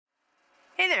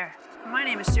there, my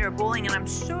name is Sarah Bowling, and I'm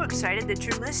so excited that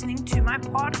you're listening to my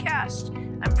podcast.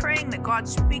 I'm praying that God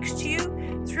speaks to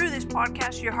you through this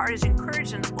podcast. Your heart is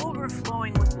encouraged and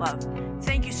overflowing with love.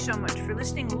 Thank you so much for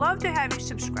listening. Love to have you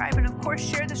subscribe, and of course,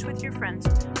 share this with your friends.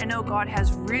 I know God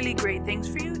has really great things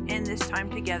for you in this time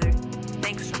together.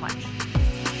 Thanks so much.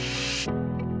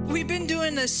 We've been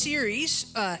doing a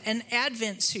series, an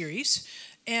Advent series,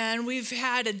 and we've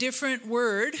had a different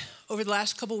word over the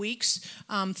last couple weeks,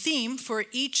 theme for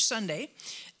each Sunday.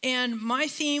 And my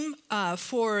theme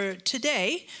for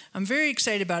today, I'm very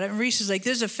excited about it. And Reese is like,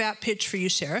 this is a fat pitch for you,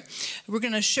 Sarah. We're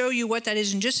going to show you what that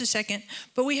is in just a second.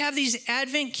 But we have these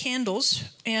Advent candles,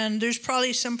 and there's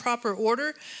probably some proper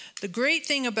order. The great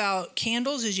thing about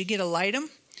candles is you get to light them.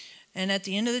 And at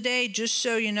the end of the day, just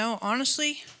so you know,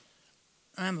 honestly,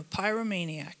 I'm a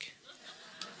pyromaniac.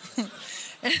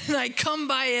 And I come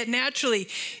by it naturally.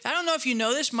 I don't know if you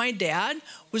know this, my dad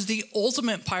was the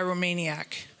ultimate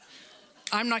pyromaniac.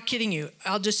 I'm not kidding you.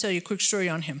 I'll just tell you a quick story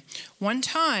on him. One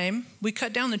time, we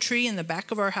cut down the tree in the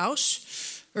back of our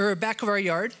house, or back of our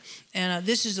yard, and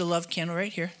this is a love candle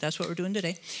right here. That's what we're doing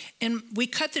today. And we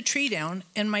cut the tree down,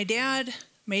 and my dad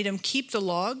made him keep the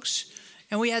logs,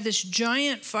 and we had this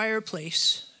giant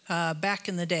fireplace back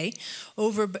in the day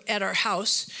over at our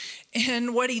house.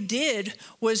 And what he did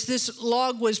was, this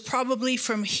log was probably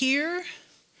from here,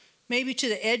 maybe to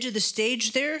the edge of the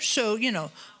stage there. So,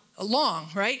 long,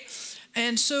 right?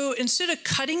 And so instead of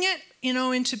cutting it,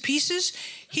 into pieces,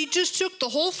 he just took the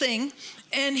whole thing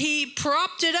and he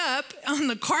propped it up on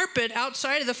the carpet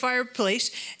outside of the fireplace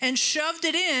and shoved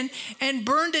it in and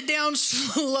burned it down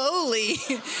slowly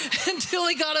until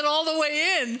he got it all the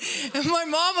way in. And my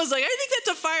mom was like, I think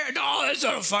that's a fire. No, that's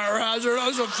not a fire hazard.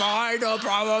 That's a fire, no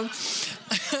problem.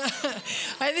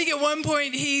 I think at one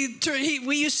point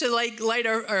we used to light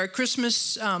our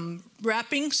Christmas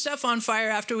wrapping stuff on fire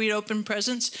after we'd open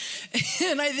presents.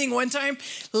 And I think one time,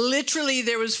 literally,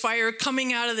 there was fire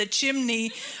coming out of the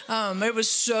chimney. It was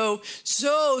so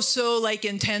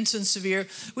intense and severe.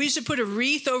 We used to put a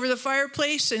wreath over the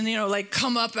fireplace and,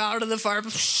 come up out of the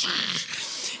fireplace.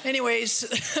 Anyways,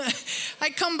 I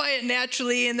come by it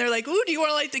naturally, and they're like, ooh, do you want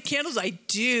to light the candles? I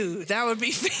do. That would be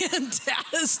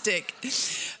fantastic.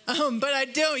 But I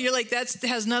don't. You're like, that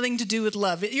has nothing to do with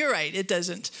love. You're right, it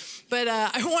doesn't. But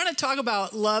I want to talk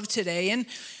about love today. And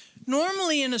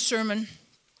normally in a sermon,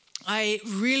 I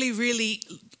really, really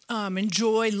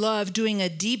love doing a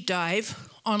deep dive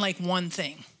on one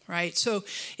thing. Right? So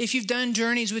if you've done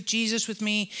Journeys with Jesus with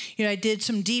me, I did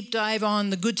some deep dive on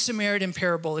the Good Samaritan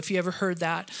parable, if you ever heard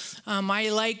that. I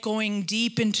like going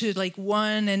deep into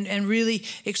one and really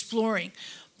exploring.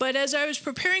 But as I was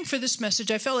preparing for this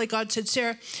message, I felt like God said,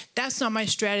 Sarah, that's not my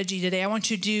strategy today. I want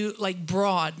you to do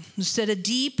broad. Instead of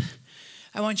deep,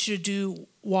 I want you to do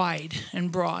wide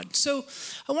and broad. So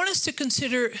I want us to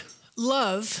consider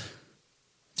love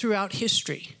throughout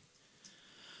history.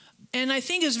 And I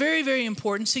think it's very, very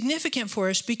important, significant for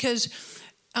us, because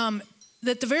at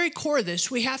the very core of this,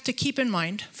 we have to keep in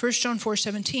mind, 1 John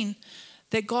 4:17,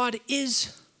 that God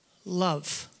is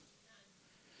love.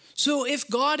 So if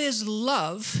God is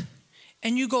love,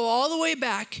 and you go all the way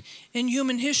back in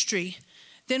human history,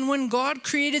 then when God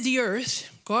created the earth,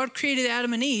 God created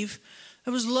Adam and Eve,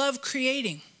 it was love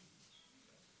creating.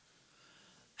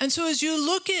 And so as you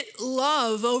look at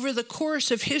love over the course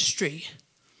of history,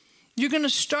 you're going to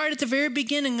start at the very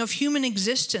beginning of human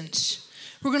existence.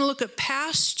 We're going to look at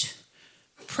past,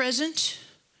 present,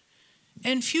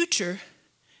 and future,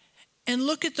 and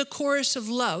look at the chorus of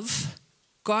love,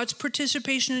 God's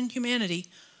participation in humanity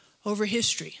over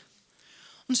history.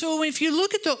 And so if you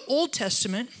look at the Old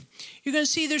Testament, you're going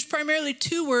to see there's primarily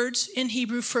two words in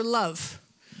Hebrew for love.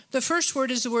 The first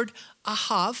word is the word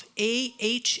ahav,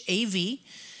 A-H-A-V,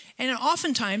 and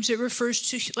oftentimes it refers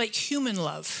to human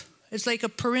love. It's like a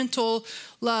parental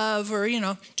love or,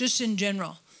 just in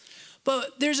general.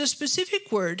 But there's a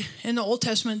specific word in the Old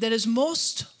Testament that is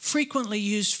most frequently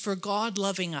used for God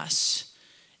loving us.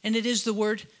 And it is the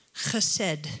word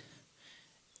chesed.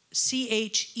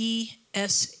 C-H-E-S-E-D,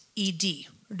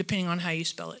 depending on how you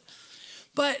spell it.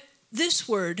 But this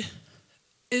word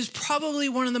is probably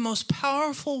one of the most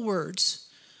powerful words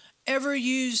ever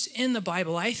used in the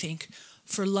Bible, I think,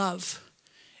 for love.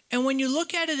 And when you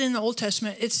look at it in the Old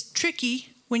Testament, it's tricky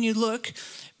when you look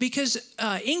because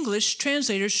English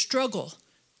translators struggle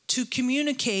to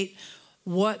communicate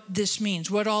what this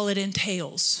means, what all it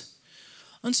entails.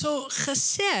 And so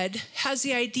chesed has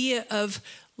the idea of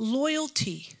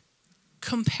loyalty,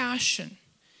 compassion,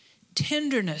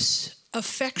 tenderness,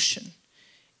 affection.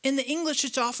 In the English,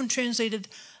 it's often translated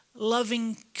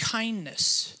loving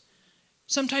kindness.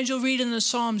 Sometimes you'll read in the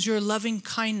Psalms, your loving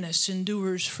kindness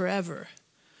endures forever.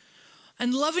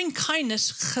 And loving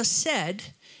kindness,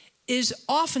 chesed, is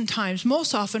oftentimes,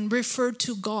 most often, referred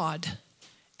to God,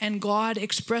 and God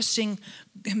expressing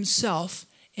himself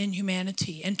in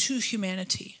humanity and to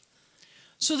humanity.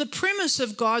 So the premise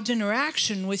of God's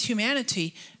interaction with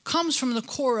humanity comes from the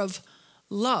core of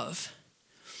love.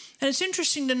 And it's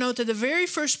interesting to note that the very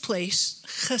first place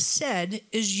chesed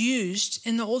is used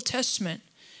in the Old Testament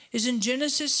is in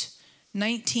Genesis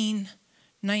 19:19.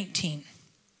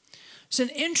 It's an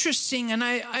interesting, and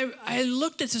I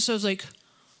looked at this, I was like,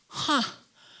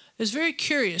 it's very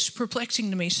curious, perplexing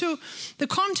to me. So the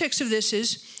context of this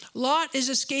is Lot is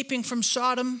escaping from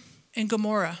Sodom and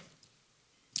Gomorrah,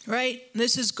 right?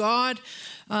 This is God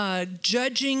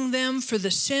judging them for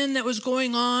the sin that was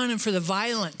going on and for the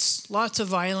violence, lots of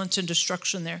violence and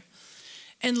destruction there.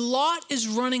 And Lot is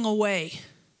running away.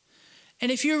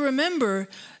 And if you remember,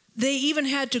 they even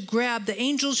had to grab, the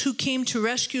angels who came to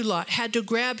rescue Lot had to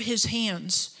grab his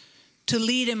hands to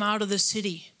lead him out of the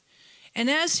city. And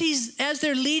as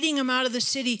they're leading him out of the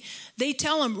city, they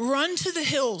tell him, run to the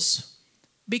hills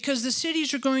because the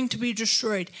cities are going to be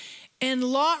destroyed. And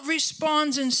Lot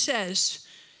responds and says,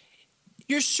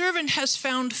 your servant has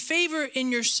found favor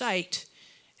in your sight,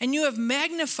 and you have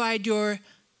magnified your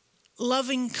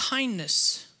loving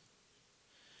kindness,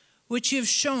 which you have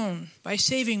shown by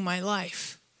saving my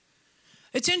life.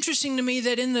 It's interesting to me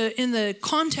that in the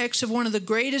context of one of the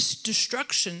greatest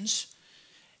destructions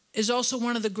is also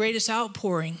one of the greatest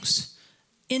outpourings,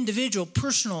 individual,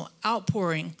 personal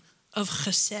outpouring of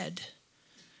chesed.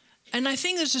 And I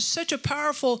think this is such a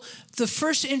powerful, the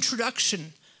first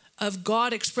introduction of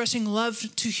God expressing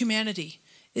love to humanity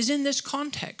is in this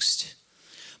context.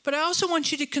 But I also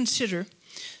want you to consider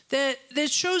that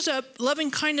it shows up, loving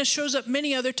kindness shows up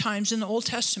many other times in the Old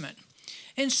Testament.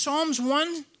 In Psalms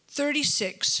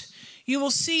 136, you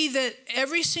will see that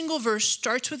every single verse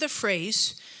starts with a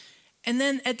phrase, and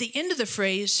then at the end of the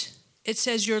phrase, it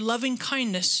says, your loving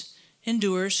kindness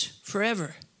endures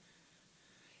forever.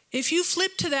 If you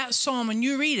flip to that psalm and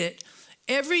you read it,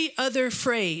 every other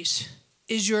phrase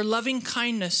is your loving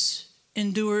kindness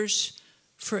endures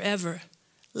forever.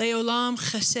 Leolam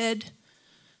chesed,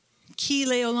 ki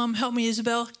leolam, help me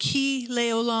Isabel, ki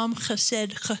leolam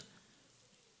chesed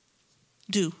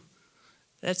do.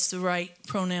 That's the right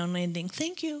pronoun ending.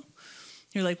 Thank you.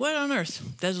 You're like, what on earth?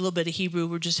 That's a little bit of Hebrew.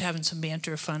 We're just having some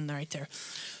banter fun right there.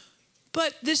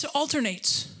 But this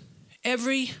alternates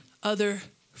every other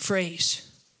phrase.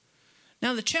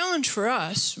 Now, the challenge for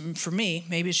us, for me,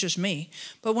 maybe it's just me,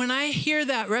 but when I hear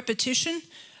that repetition,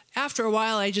 after a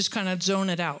while, I just kind of zone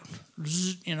it out.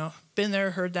 You know, been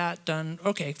there, heard that, done.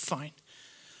 Okay, fine.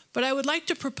 But I would like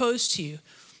to propose to you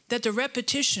that the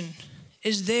repetition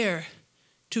is there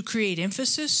to create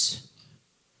emphasis,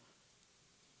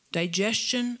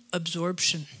 digestion,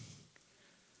 absorption.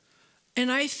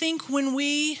 And I think when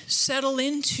we settle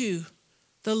into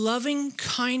the loving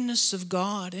kindness of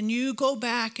God, and you go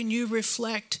back and you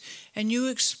reflect and you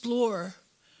explore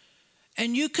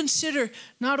and you consider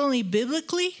not only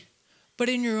biblically, but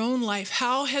in your own life,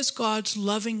 how has God's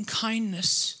loving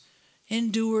kindness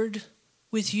endured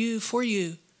with you, for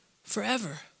you,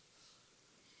 forever?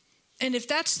 And if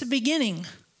that's the beginning,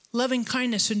 loving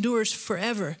kindness endures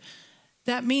forever,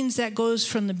 that means that goes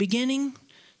from the beginning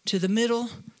to the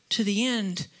middle to the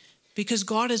end, because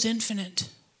God is infinite.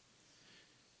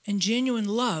 And genuine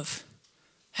love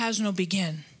has no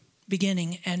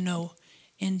beginning and no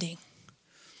ending.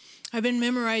 I've been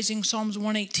memorizing Psalms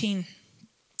 118.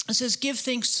 It says, give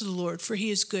thanks to the Lord, for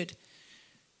he is good.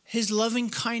 His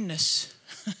loving kindness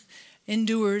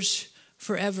endures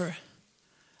forever.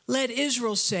 Let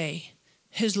Israel say,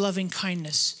 his loving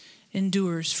kindness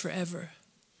endures forever.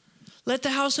 Let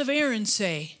the house of Aaron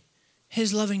say,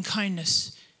 his loving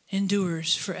kindness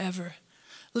endures forever.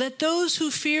 Let those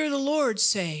who fear the Lord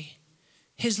say,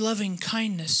 his loving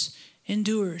kindness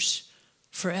endures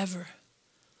forever.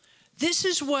 This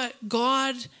is what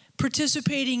God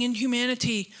participating in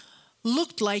humanity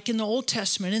looked like in the Old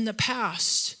Testament, in the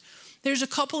past. There's a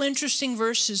couple interesting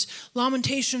verses.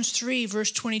 Lamentations 3,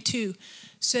 verse 22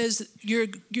 says,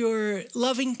 your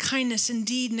loving kindness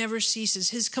indeed never ceases.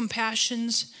 His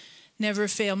compassions never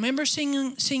fail. Remember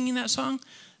singing that song?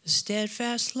 The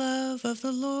steadfast love of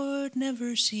the Lord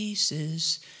never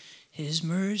ceases. His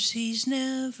mercies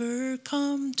never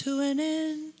come to an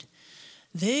end.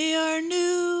 They are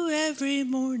new every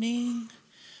morning,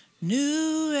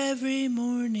 new every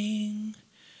morning.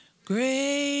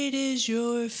 Great is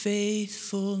your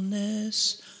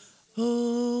faithfulness,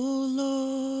 O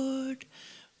Lord.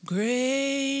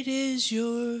 Great is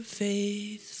your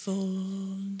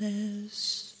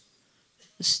faithfulness.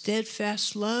 The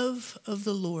steadfast love of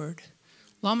the Lord.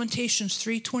 Lamentations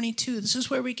 3:22. This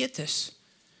is where we get this.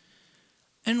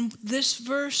 And this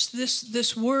verse,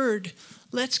 this word,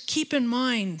 let's keep in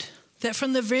mind that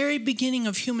from the very beginning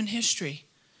of human history,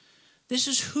 this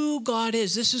is who God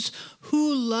is. This is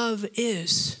who love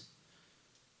is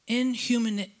in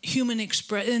the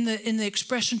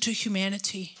expression to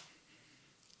humanity.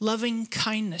 Loving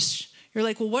kindness. You're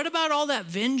like, well, what about all that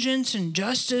vengeance and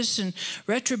justice and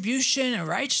retribution and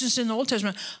righteousness in the Old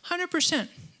Testament? 100%.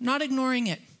 Not ignoring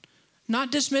it, not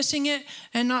dismissing it,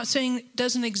 and not saying it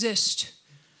doesn't exist.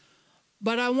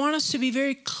 But I want us to be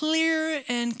very clear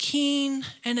and keen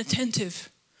and attentive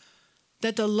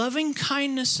that the loving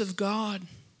kindness of God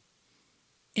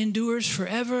endures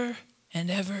forever and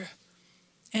ever.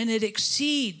 And it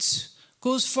exceeds,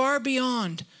 goes far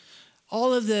beyond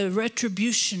all of the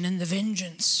retribution and the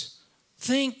vengeance.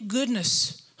 Thank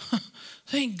goodness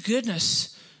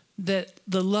that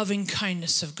the loving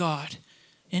kindness of God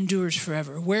endures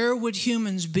forever. Where would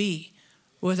humans be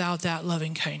without that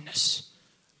loving kindness?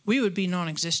 We would be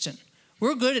non-existent.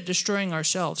 We're good at destroying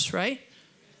ourselves, right?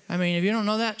 I mean, if you don't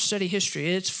know that, study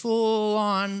history. It's full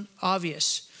on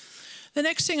obvious. The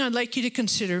next thing I'd like you to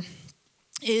consider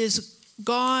is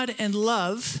God and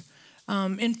love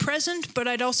in present, but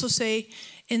I'd also say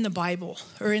in the Bible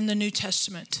or in the New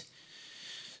Testament.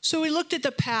 So we looked at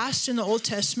the past in the Old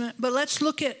Testament, but let's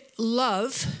look at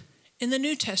love in the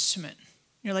New Testament.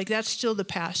 You're like, that's still the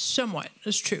past. Somewhat,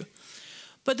 that's true.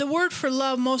 But the word for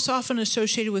love most often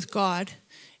associated with God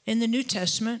in the New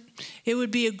Testament, it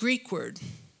would be a Greek word.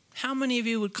 How many of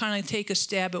you would kind of take a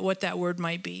stab at what that word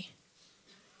might be?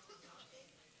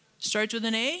 Starts with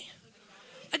an A?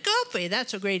 Agape.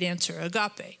 That's a great answer.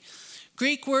 Agape.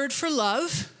 Greek word for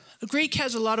love. Greek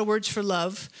has a lot of words for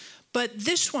love, but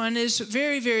this one is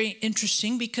very, very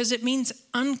interesting because it means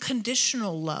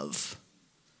unconditional love.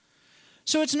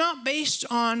 So it's not based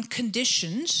on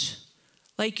conditions.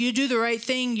 Like you do the right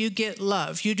thing, you get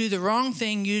love. You do the wrong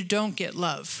thing, you don't get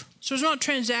love. So it's not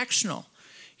transactional.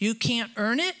 You can't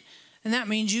earn it, and that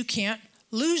means you can't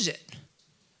lose it.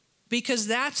 Because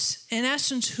that's, in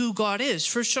essence, who God is.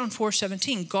 1 John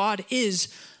 4:17, God is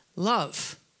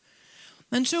love.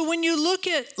 And so when you look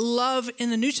at love in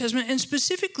the New Testament, and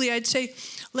specifically I'd say,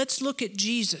 let's look at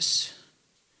Jesus.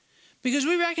 Because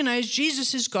we recognize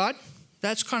Jesus is God.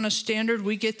 That's kind of standard,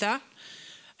 we get that.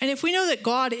 And if we know that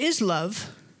God is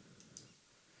love,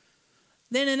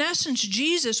 then in essence,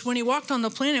 Jesus, when he walked on the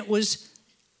planet, was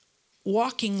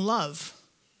walking love.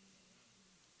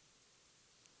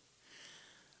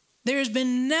 There has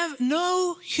been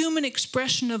no human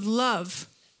expression of love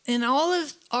in all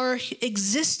of our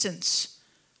existence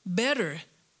better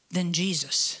than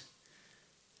Jesus.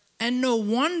 And no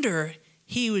wonder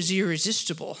he was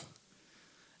irresistible.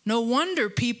 No wonder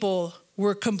people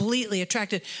were completely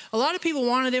attracted. A lot of people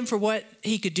wanted him for what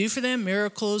he could do for them,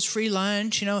 miracles, free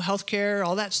lunch, healthcare,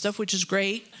 all that stuff, which is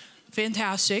great,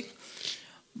 fantastic.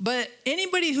 But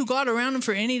anybody who got around him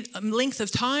for any length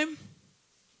of time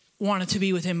wanted to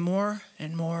be with him more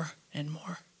and more and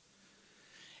more.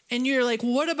 And you're like,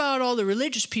 what about all the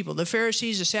religious people, the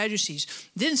Pharisees, the Sadducees?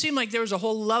 Didn't seem like there was a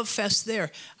whole love fest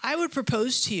there. I would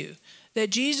propose to you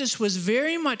that Jesus was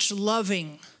very much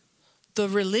loving the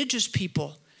religious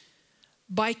people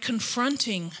by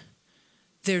confronting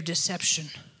their deception.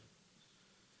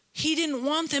 He didn't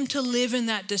want them to live in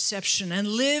that deception and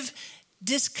live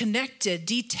disconnected,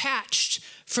 detached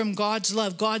from God's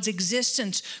love, God's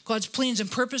existence, God's plans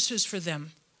and purposes for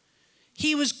them.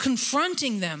 He was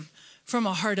confronting them from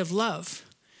a heart of love.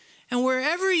 And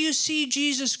wherever you see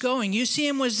Jesus going, you see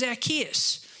him with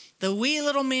Zacchaeus, the wee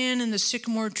little man in the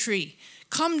sycamore tree.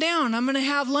 Come down, I'm going to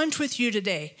have lunch with you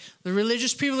today. The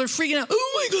religious people are freaking out.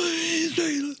 Oh my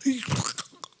God.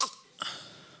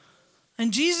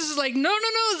 And Jesus is like, no,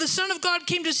 the Son of God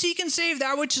came to seek and save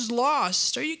that which is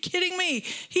lost. Are you kidding me?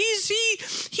 He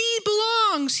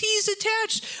belongs. He's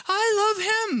attached. I love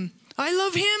him. I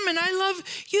love him and I love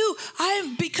you.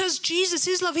 Because Jesus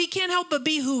is love, he can't help but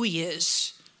be who he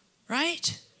is,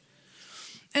 right?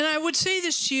 And I would say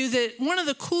this to you, that one of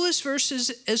the coolest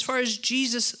verses as far as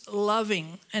Jesus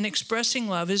loving and expressing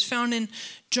love is found in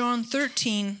John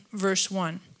 13, verse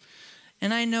 1.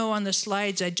 And I know on the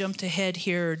slides I jumped ahead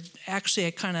here. Actually,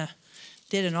 I kind of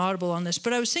did an audible on this,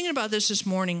 but I was thinking about this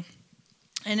morning.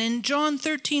 And in John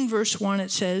 13, verse 1,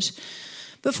 it says,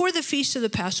 before the feast of the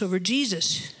Passover,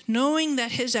 Jesus, knowing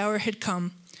that his hour had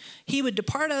come, he would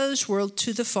depart out of this world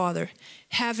to the Father,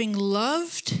 having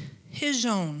loved his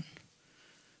own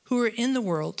who were in the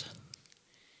world.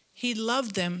 He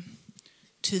loved them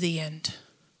to the end.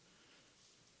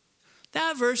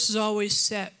 That verse is always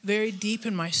set very deep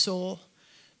in my soul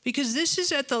because this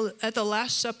is at the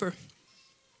Last Supper.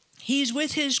 He's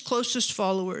with his closest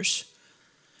followers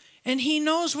and he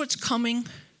knows what's coming.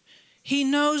 He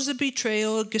knows the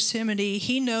betrayal of Gethsemane.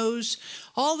 He knows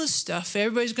all the stuff.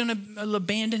 Everybody's going to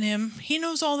abandon him. He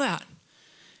knows all that.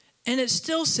 And it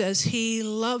still says he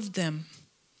loved them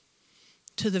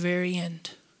to the very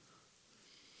end.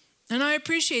 And I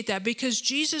appreciate that because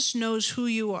Jesus knows who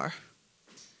you are.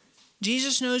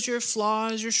 Jesus knows your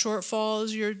flaws, your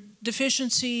shortfalls, your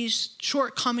deficiencies,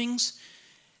 shortcomings.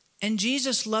 And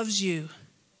Jesus loves you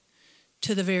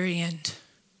to the very end.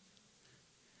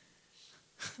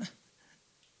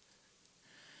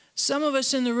 Some of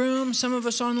us in the room, some of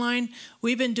us online,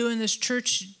 we've been doing this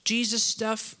church Jesus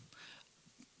stuff,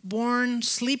 born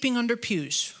sleeping under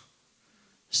pews.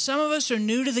 Some of us are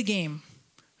new to the game.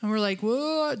 And we're like,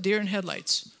 whoa, deer in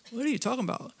headlights. What are you talking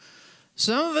about?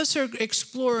 Some of us are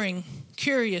exploring,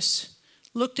 curious,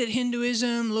 looked at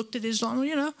Hinduism, looked at Islam,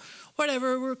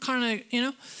 whatever. We're kind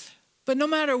of, But no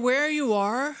matter where you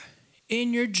are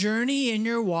in your journey, in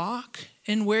your walk,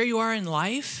 and where you are in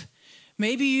life,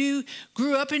 maybe you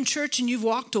grew up in church and you've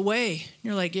walked away.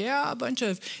 You're like, yeah, a bunch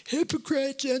of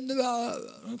hypocrites.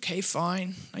 Okay,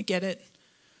 fine. I get it.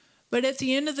 But at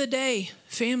the end of the day,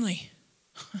 family,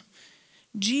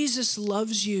 Jesus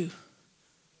loves you,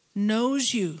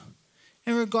 knows you.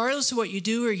 And regardless of what you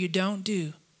do or you don't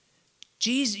do,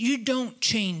 Jesus, you don't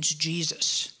change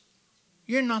Jesus.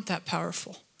 You're not that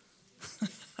powerful.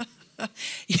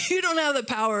 You don't have the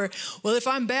power. Well, if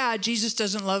I'm bad, Jesus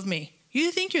doesn't love me.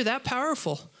 You think you're that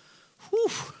powerful?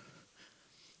 Whew.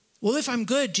 Well, if I'm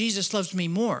good, Jesus loves me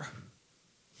more.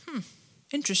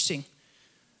 Interesting.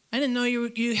 I didn't know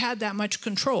you had that much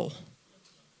control.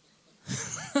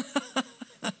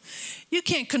 You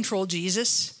can't control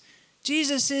Jesus.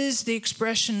 Jesus is the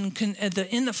expression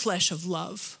in the flesh of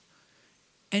love.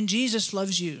 And Jesus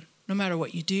loves you no matter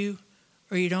what you do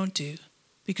or you don't do,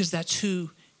 because that's who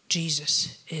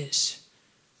Jesus is.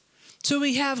 So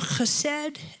we have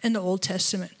chesed in the Old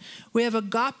Testament. We have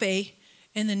agape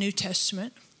in the New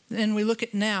Testament. And we look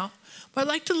at now. But I'd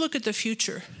like to look at the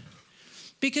future.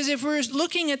 Because if we're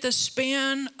looking at the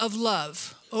span of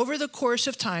love over the course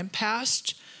of time,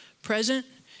 past, present,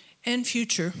 and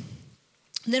future,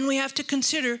 then we have to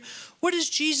consider, what does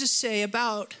Jesus say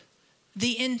about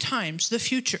the end times, the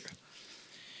future?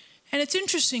 And it's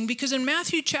interesting because in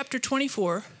Matthew chapter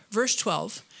 24, verse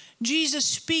 12, Jesus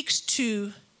speaks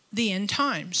to the end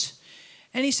times.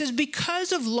 And he says,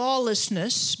 because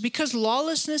lawlessness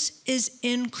is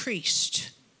increased.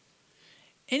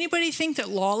 Anybody think that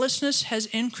lawlessness has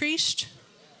increased?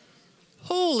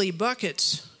 Holy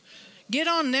buckets. Get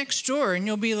on Nextdoor and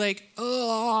you'll be like,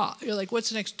 oh, you're like,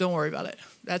 what's next? Don't worry about it.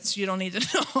 You don't need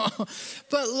to know.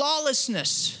 But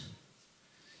lawlessness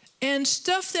and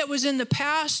stuff that was in the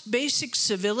past, basic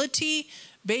civility,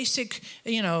 basic,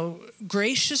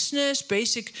 graciousness,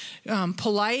 basic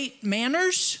polite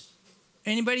manners.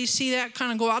 Anybody see that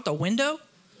kind of go out the window?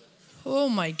 Oh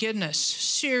my goodness,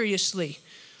 seriously.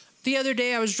 The other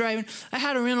day I was driving, I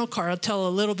had a rental car. I'll tell a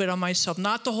little bit on myself,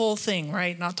 not the whole thing,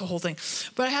 right? Not the whole thing.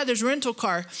 But I had this rental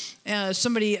car. They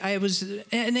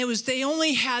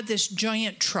only had this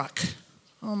giant truck.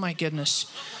 Oh my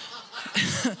goodness.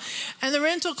 And the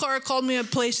rental car called me a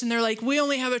place and they're like, we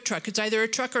only have a truck. It's either a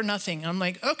truck or nothing. I'm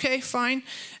like, okay, fine.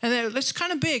 And it's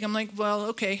kind of big. I'm like, well,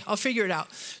 okay, I'll figure it out.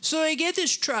 So I get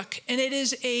this truck and it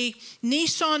is a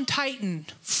Nissan Titan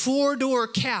 4-door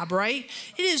cab, right?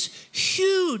 It is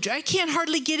huge. I can't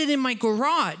hardly get it in my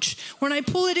garage. When I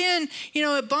pull it in,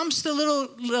 it bumps the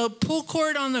little pull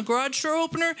cord on the garage door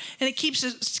opener and it keeps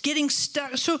it getting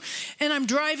stuck. So, and I'm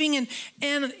driving and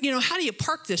how do you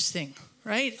park this thing?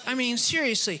 Right? I mean,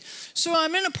 seriously. So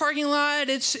I'm in a parking lot.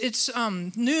 It's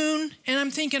noon, and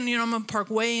I'm thinking, I'm gonna park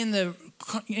way in the,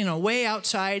 way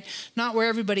outside, not where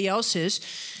everybody else is.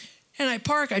 And I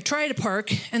try to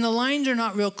park, and the lines are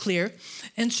not real clear.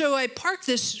 And so I park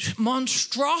this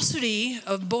monstrosity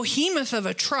of behemoth of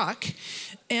a truck,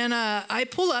 and I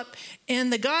pull up,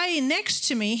 and the guy next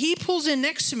to me, he pulls in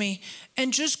next to me,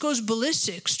 and just goes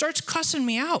ballistic, starts cussing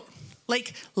me out,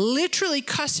 like literally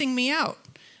cussing me out.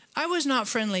 I was not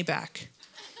friendly back.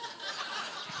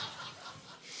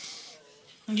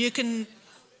 You can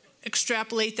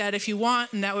extrapolate that if you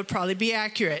want, and that would probably be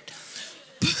accurate.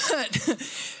 But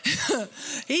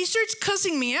he starts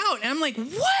cussing me out, and I'm like,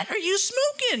 what are you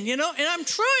smoking? And I'm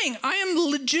trying. I am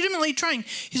legitimately trying.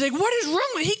 He's like, what is wrong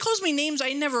with you? He calls me names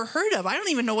I never heard of. I don't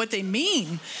even know what they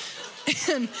mean.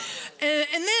 And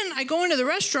then I go into the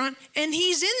restaurant, and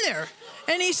he's in there.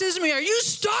 And he says to me, are you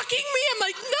stalking me? I'm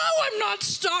like, no, I'm not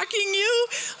stalking you.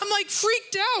 I'm like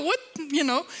freaked out. What,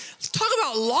 let's talk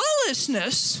about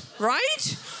lawlessness,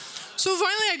 right? So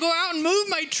finally I go out and move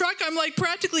my truck. I'm like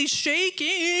practically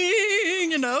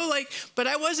shaking, but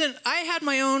I had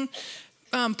my own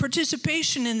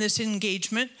participation in this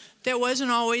engagement that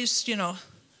wasn't always,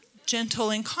 gentle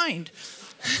and kind.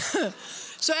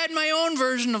 So I had my own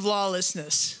version of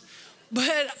lawlessness.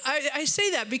 But I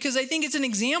say that because I think it's an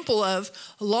example of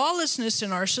lawlessness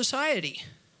in our society.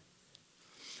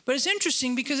 But it's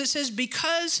interesting because it says,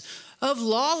 because of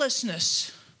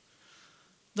lawlessness,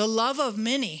 the love of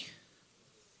many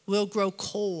will grow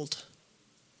cold.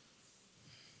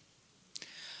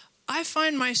 I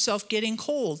find myself getting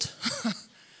cold.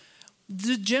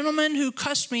 The gentleman who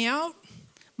cussed me out,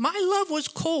 my love was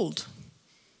cold.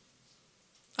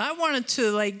 I wanted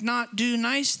to not do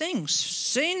nice things,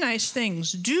 say nice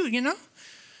things,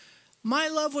 My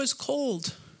love was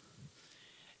cold.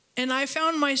 And I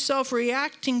found myself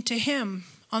reacting to him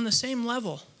on the same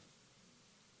level,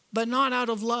 but not out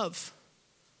of love.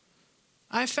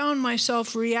 I found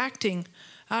myself reacting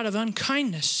out of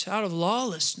unkindness, out of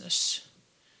lawlessness.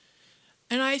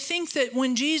 And I think that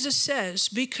when Jesus says,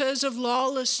 because of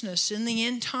lawlessness in the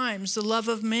end times, the love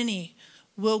of many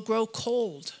will grow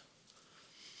cold.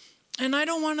 And I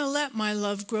don't want to let my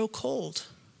love grow cold.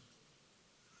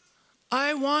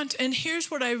 And here's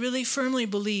what I really firmly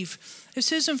believe. It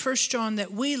says in 1 John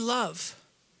that we love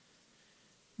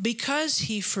because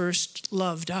he first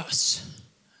loved us.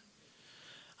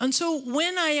 And so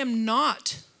when I am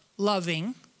not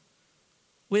loving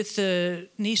with the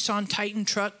Nissan Titan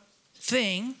truck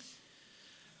thing,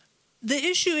 the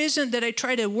issue isn't that I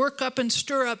try to work up and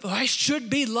stir up, I should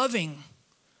be loving.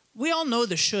 We all know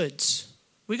the shoulds.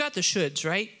 We got the shoulds,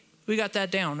 right? We got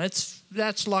that down.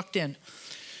 That's locked in.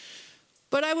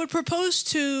 But I would propose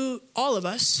to all of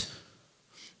us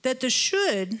that the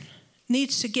should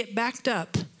needs to get backed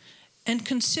up and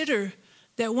consider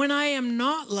that when I am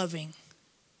not loving,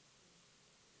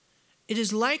 it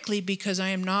is likely because I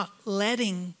am not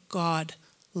letting God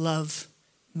love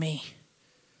me.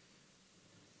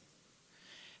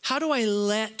 How do I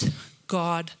let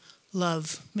God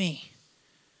love me?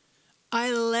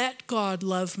 I let God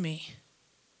love me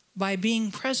by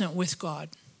being present with God.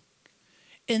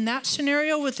 In that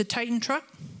scenario with the Titan truck,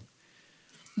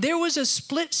 there was a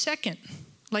split second,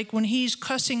 like when he's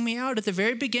cussing me out at the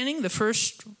very beginning, there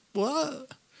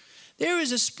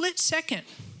was a split second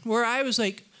where I was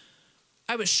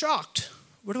shocked.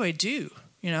 What do I do?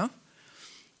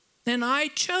 And I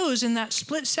chose in that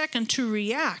split second to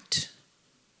react.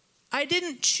 I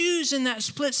didn't choose in that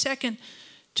split second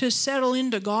to settle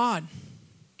into God.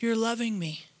 You're loving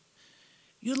me.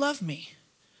 You love me.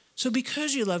 So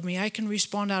because you love me, I can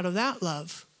respond out of that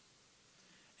love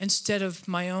instead of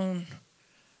my own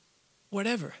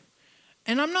whatever.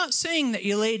 And I'm not saying that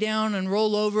you lay down and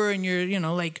roll over and you're,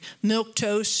 like milk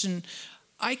toast. And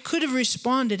I could have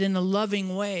responded in a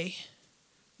loving way,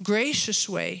 gracious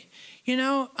way.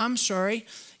 I'm sorry.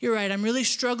 You're right. I'm really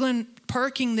struggling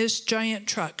parking this giant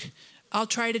truck. I'll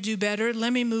try to do better.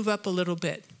 Let me move up a little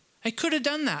bit. I could have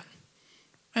done that.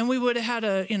 And we would have had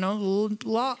a,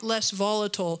 lot less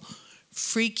volatile,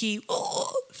 freaky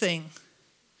thing.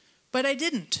 But I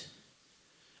didn't.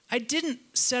 I didn't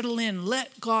settle in.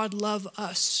 Let God love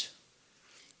us.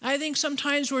 I think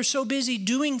sometimes we're so busy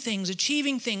doing things,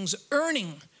 achieving things,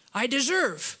 earning. I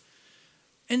deserve.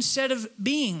 Instead of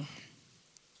being.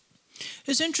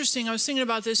 It's interesting. I was thinking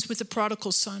about this with the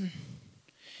prodigal son.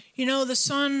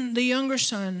 The younger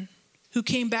son who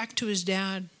came back to his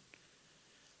dad.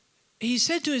 He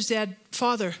said to his dad,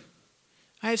 Father,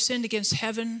 I have sinned against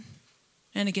heaven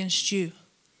and against you.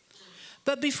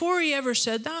 But before he ever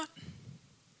said that,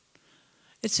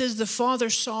 it says the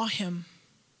father saw him,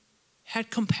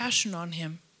 had compassion on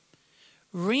him,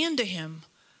 ran to him,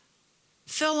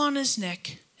 fell on his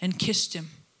neck, and kissed him.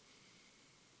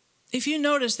 If you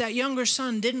notice, that younger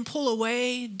son didn't pull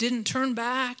away, didn't turn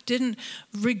back, didn't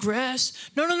regress.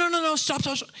 No, stop.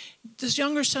 This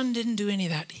younger son didn't do any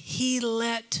of that. He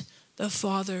let the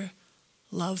father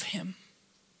love him.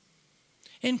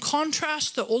 In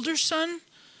contrast, the older son,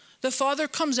 the father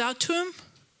comes out to him.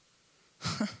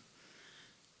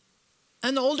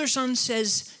 And the older son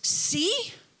says,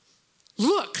 see,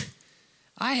 look,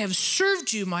 I have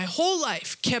served you my whole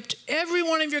life, kept every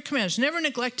one of your commands, never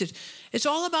neglected. It's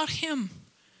all about him.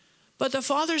 But the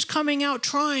father's coming out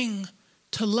trying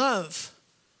to love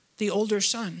the older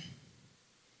son.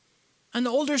 And the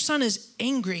older son is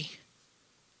angry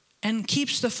and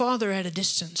keeps the father at a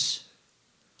distance.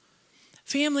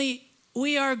 Family,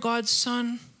 we are God's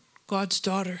son, God's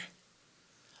daughter.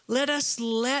 Let us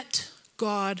let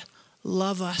God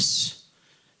love us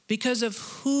because of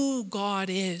who God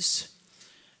is.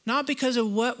 Not because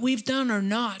of what we've done or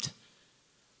not,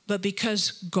 but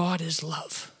because God is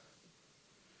love.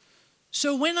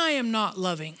 So when I am not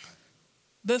loving,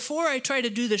 before I try to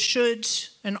do the shoulds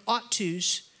and ought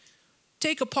tos,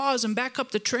 take a pause and back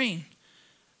up the train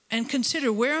and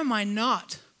consider, where am I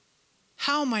not?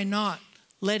 How am I not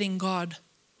letting God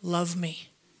love me?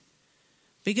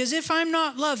 Because if I'm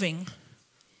not loving,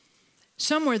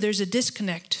 somewhere there's a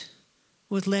disconnect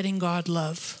with letting God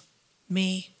love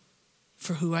me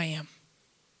for who I am.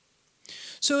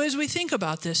 So as we think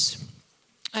about this,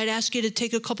 I'd ask you to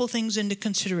take a couple things into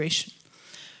consideration.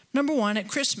 Number one, at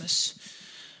Christmas,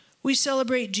 we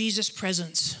celebrate Jesus'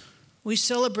 presence. We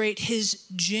celebrate his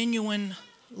genuine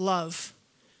love.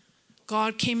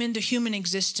 God came into human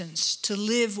existence to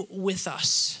live with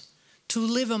us, to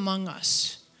live among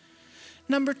us.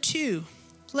 Number two,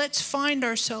 let's find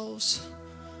ourselves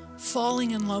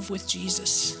falling in love with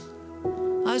Jesus.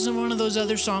 That's one of those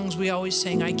other songs we always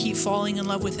sing. I keep falling in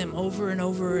love with him over and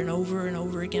over and over and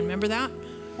over again. Remember that?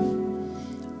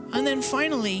 And then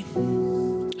finally,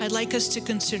 I'd like us to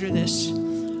consider this.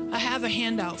 I have a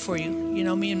handout for you. You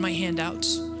know me and my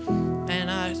handouts.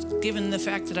 And given the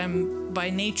fact that I'm by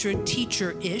nature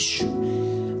teacher-ish,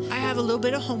 I have a little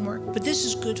bit of homework, but this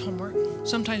is good homework.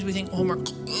 Sometimes we think homework,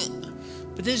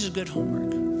 but this is good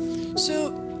homework.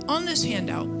 So on this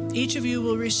handout, each of you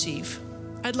will receive.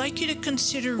 I'd like you to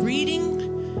consider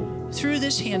reading through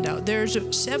this handout. There's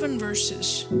 7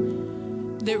 verses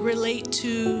that relate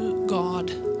to God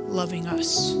loving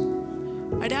us.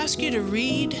 I'd ask you to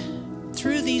read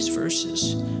through these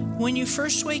verses when you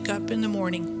first wake up in the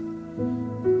morning,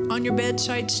 on your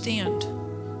bedside stand.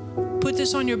 Put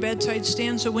this on your bedside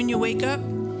stand so when you wake up,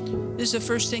 this is the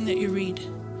first thing that you read.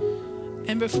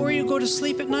 And before you go to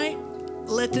sleep at night,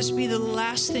 let this be the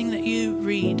last thing that you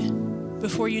read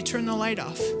before you turn the light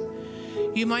off.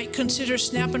 You might consider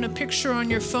snapping a picture on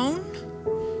your phone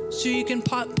so you can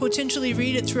potentially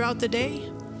read it throughout the day.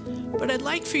 But I'd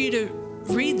like for you to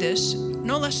read this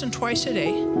no less than twice a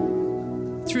day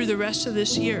through the rest of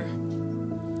this year.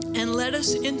 And let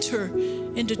us enter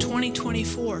into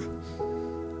 2024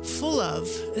 full of,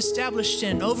 established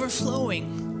in,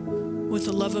 overflowing with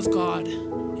the love of God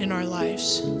in our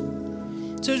lives.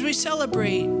 So as we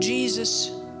celebrate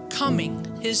Jesus coming,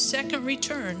 his second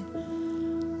return,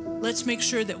 let's make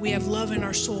sure that we have love in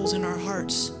our souls and our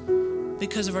hearts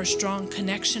because of our strong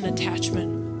connection,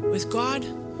 attachment with God,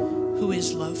 who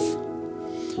is love.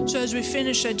 So as we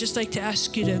finish, I'd just like to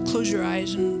ask you to close your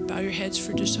eyes and bow your heads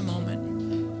for just a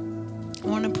moment. I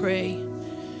want to pray.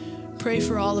 Pray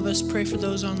for all of us. Pray for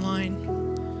those online.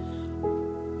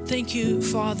 Thank you,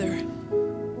 Father.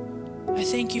 I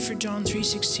thank you for John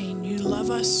 3:16. You love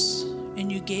us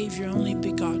and you gave your only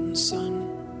begotten Son.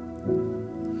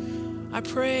 I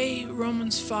pray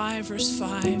Romans 5 verse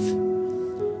 5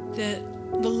 that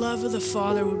the love of the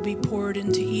Father would be poured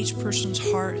into each person's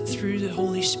heart through the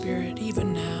Holy Spirit,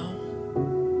 even now.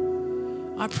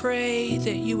 I pray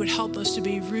that you would help us to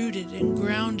be rooted and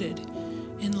grounded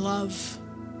in love.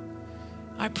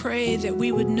 I pray that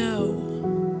we would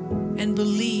know and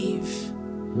believe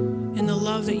in the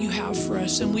love that you have for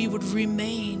us, and we would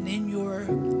remain in your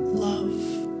love.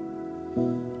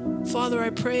 Father, I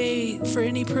pray for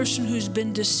any person who's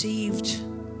been deceived,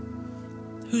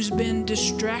 who's been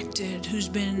distracted, who's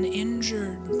been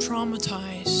injured,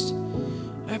 traumatized.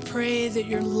 I pray that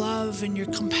your love and your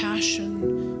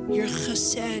compassion, your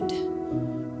chesed,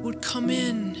 would come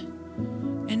in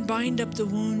and bind up the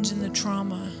wounds and the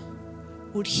trauma,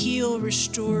 would heal,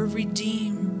 restore,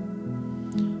 redeem.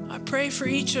 I pray for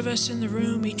each of us in the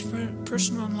room, each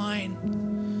person online,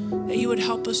 that you would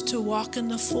help us to walk in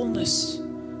the fullness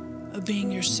of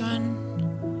being your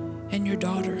son and your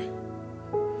daughter.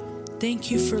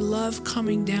 Thank you for love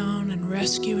coming down and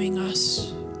rescuing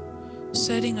us,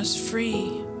 setting us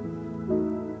free,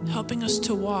 helping us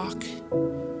to walk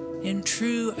in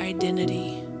true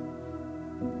identity,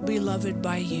 beloved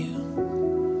by you.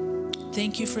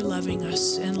 Thank you for loving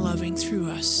us and loving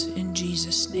through us. In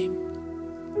Jesus' name,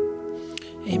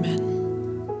 amen.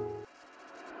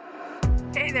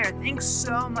 Hey there, thanks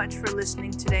so much for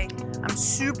listening today. I'm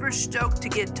super stoked to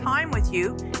get time with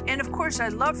you. And of course,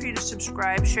 I'd love for you to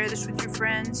subscribe, share this with your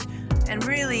friends, and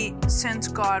really sense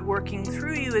God working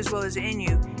through you as well as in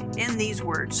you in these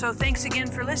words. So thanks again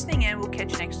for listening, and we'll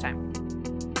catch you next time.